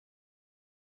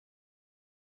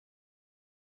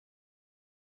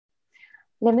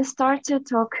Let me start to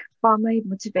talk about my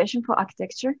motivation for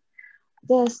architecture.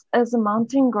 This is a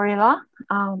mountain gorilla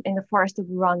in the forest of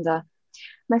Rwanda.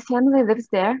 My family lives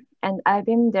there, and I've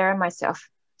been there myself.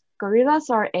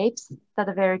 Gorillas are apes that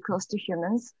are very close to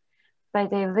humans, but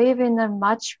they live in a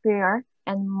much freer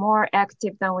and more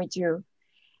active than we do,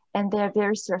 and they are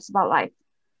very serious about life.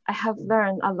 I have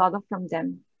learned a lot from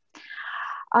them.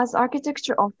 As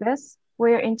architecture office,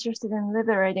 we are interested in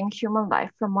liberating human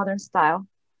life from modern style.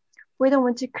 We don't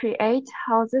want to create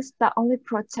houses that only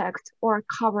protect or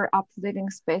cover up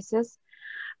living spaces,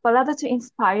 but rather to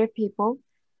inspire people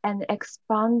and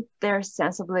expand their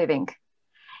sense of living.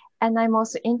 And I'm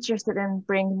also interested in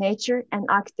bringing nature and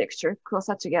architecture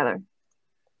closer together.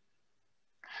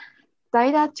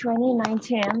 DIDA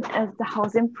 2019 is the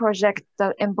housing project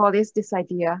that embodies this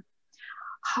idea.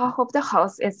 Half of the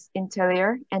house is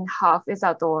interior and half is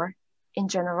outdoor. In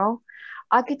general,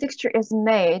 architecture is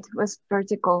made with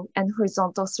vertical and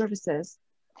horizontal surfaces,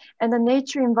 and the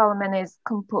nature environment is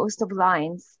composed of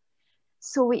lines.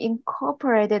 So we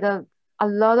incorporated a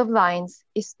lot of lines,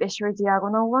 especially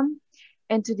diagonal one,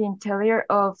 into the interior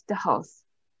of the house.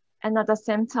 And at the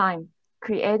same time,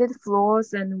 created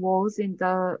floors and walls in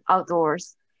the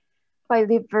outdoors. By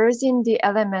reversing the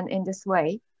element in this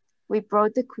way, we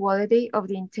brought the quality of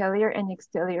the interior and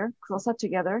exterior closer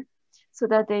together so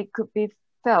that they could be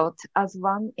felt as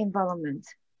one environment.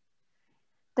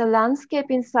 The landscape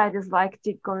inside is like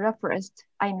the gorilla forest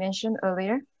I mentioned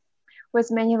earlier,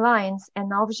 with many lines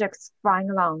and objects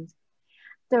flying around.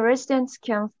 The residents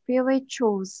can freely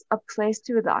choose a place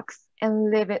to relax and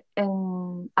live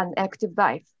in an active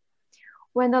life.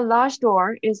 When the large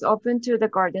door is open to the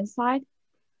garden side,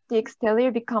 the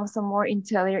exterior becomes a more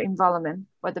interior environment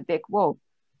with a big wall.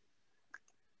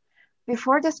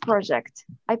 Before this project,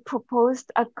 I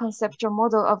proposed a conceptual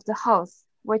model of the house,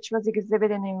 which was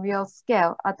exhibited in real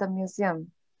scale at the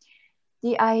museum.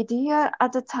 The idea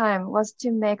at the time was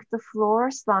to make the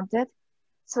floor slanted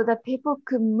so that people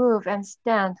could move and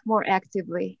stand more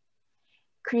actively.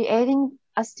 Creating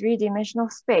a three-dimensional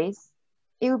space,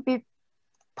 it would be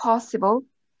possible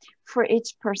for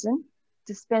each person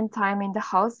to spend time in the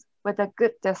house with a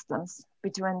good distance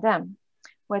between them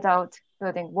without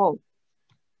building wall.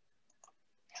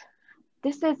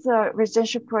 This is a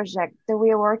residential project that we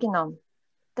are working on.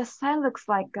 The site looks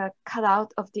like a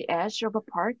cutout of the edge of a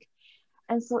park,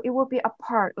 and so it will be a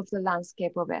part of the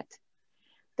landscape of it.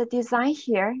 The design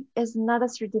here is not a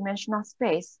three-dimensional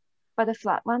space, but a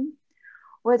flat one,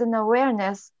 with an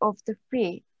awareness of the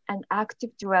free and active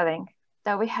dwelling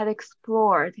that we had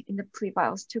explored in the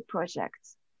previous two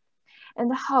projects. In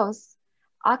the house,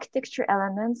 architecture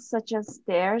elements such as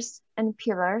stairs and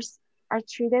pillars are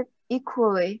treated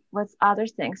equally with other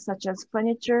things such as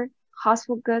furniture,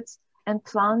 household goods, and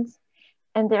plants,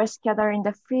 and they're scattered in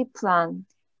the free plan,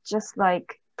 just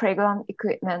like playground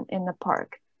equipment in the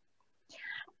park.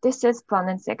 This is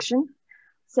planning section.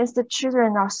 Since the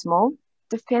children are small,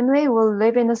 the family will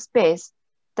live in a space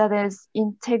that is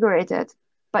integrated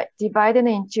but divided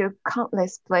into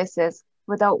countless places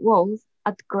without walls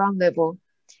at ground level.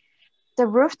 The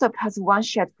rooftop has one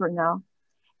shed for now,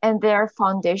 and there are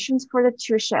foundations for the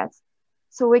two sheds,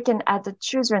 so we can add the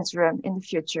children's room in the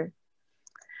future.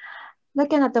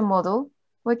 Looking at the model,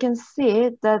 we can see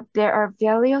that there are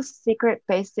various secret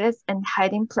bases and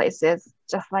hiding places,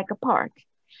 just like a park,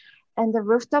 and the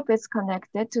rooftop is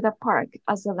connected to the park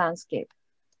as a landscape.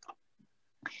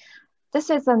 This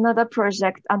is another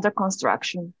project under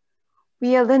construction.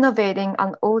 We are renovating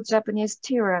an old Japanese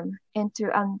tea room into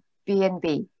an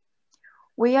B&B.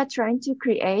 We are trying to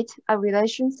create a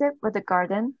relationship with the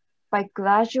garden by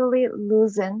gradually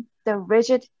loosening the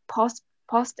rigid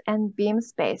post and beam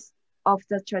space of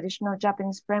the traditional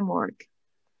Japanese framework.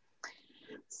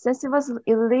 Since it was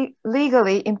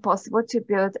legally impossible to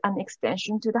build an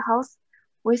extension to the house,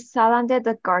 we surrounded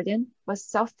the garden with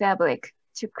soft fabric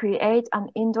to create an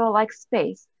indoor-like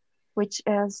space, which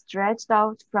is stretched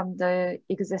out from the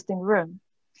existing room.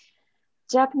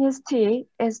 Japanese tea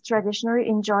is traditionally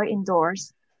enjoyed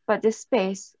indoors, but this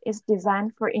space is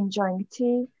designed for enjoying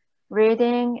tea,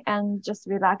 reading, and just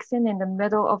relaxing in the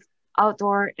middle of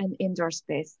outdoor and indoor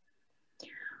space.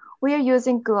 We are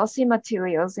using glossy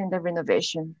materials in the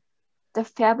renovation. The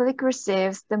fabric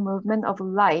receives the movement of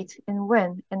light and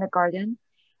wind in the garden,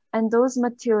 and those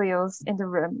materials in the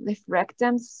room reflect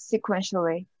them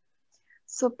sequentially.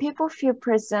 So people feel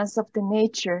presence of the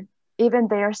nature even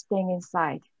they are staying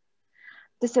inside.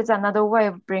 This is another way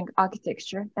of bringing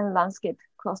architecture and landscape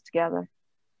close together.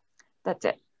 That's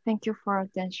it. Thank you for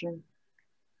attention.